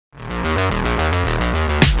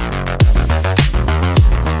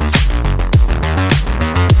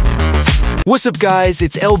What's up guys,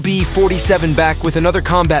 it's LB47 back with another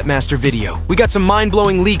Combat Master video. We got some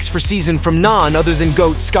mind-blowing leaks for season from none other than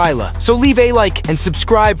GOAT Skyla. So leave a like and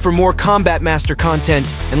subscribe for more Combat Master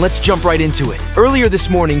content, and let's jump right into it. Earlier this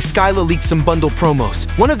morning, Skyla leaked some bundle promos.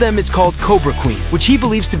 One of them is called Cobra Queen, which he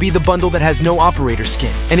believes to be the bundle that has no operator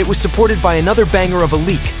skin, and it was supported by another banger of a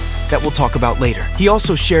leak that we'll talk about later. He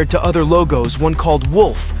also shared two other logos, one called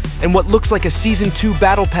Wolf, and what looks like a Season 2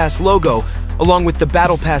 Battle Pass logo, along with the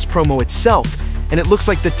Battle Pass promo itself, and it looks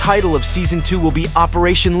like the title of Season 2 will be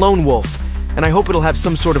Operation Lone Wolf, and I hope it'll have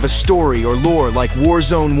some sort of a story or lore like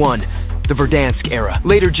Warzone 1, the Verdansk era.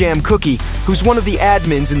 Later, jamcooki, who's one of the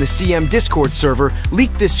admins in the CM Discord server,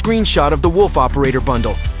 leaked this screenshot of the Wolf Operator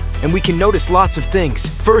bundle, and we can notice lots of things.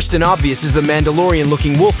 First and obvious is the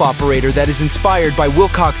Mandalorian-looking Wolf Operator that is inspired by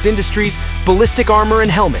Wilcox Industries' ballistic armor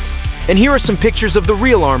and helmet. And here are some pictures of the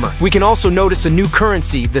real armor. We can also notice a new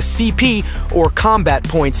currency, the CP, or Combat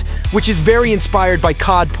Points, which is very inspired by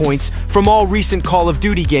COD points from all recent Call of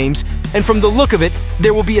Duty games, and from the look of it,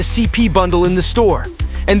 there will be a CP bundle in the store.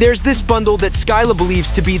 And there's this bundle that Skyla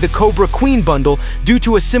believes to be the Cobra Queen bundle due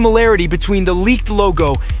to a similarity between the leaked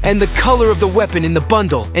logo and the color of the weapon in the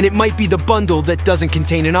bundle, and it might be the bundle that doesn't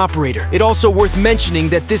contain an operator. It's also worth mentioning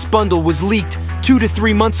that this bundle was leaked 2 to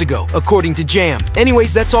 3 months ago, according to Jam.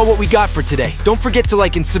 Anyways, that's all what we got for today. Don't forget to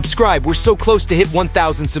like and subscribe. We're so close to hit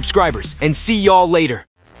 1,000 subscribers. And see y'all later.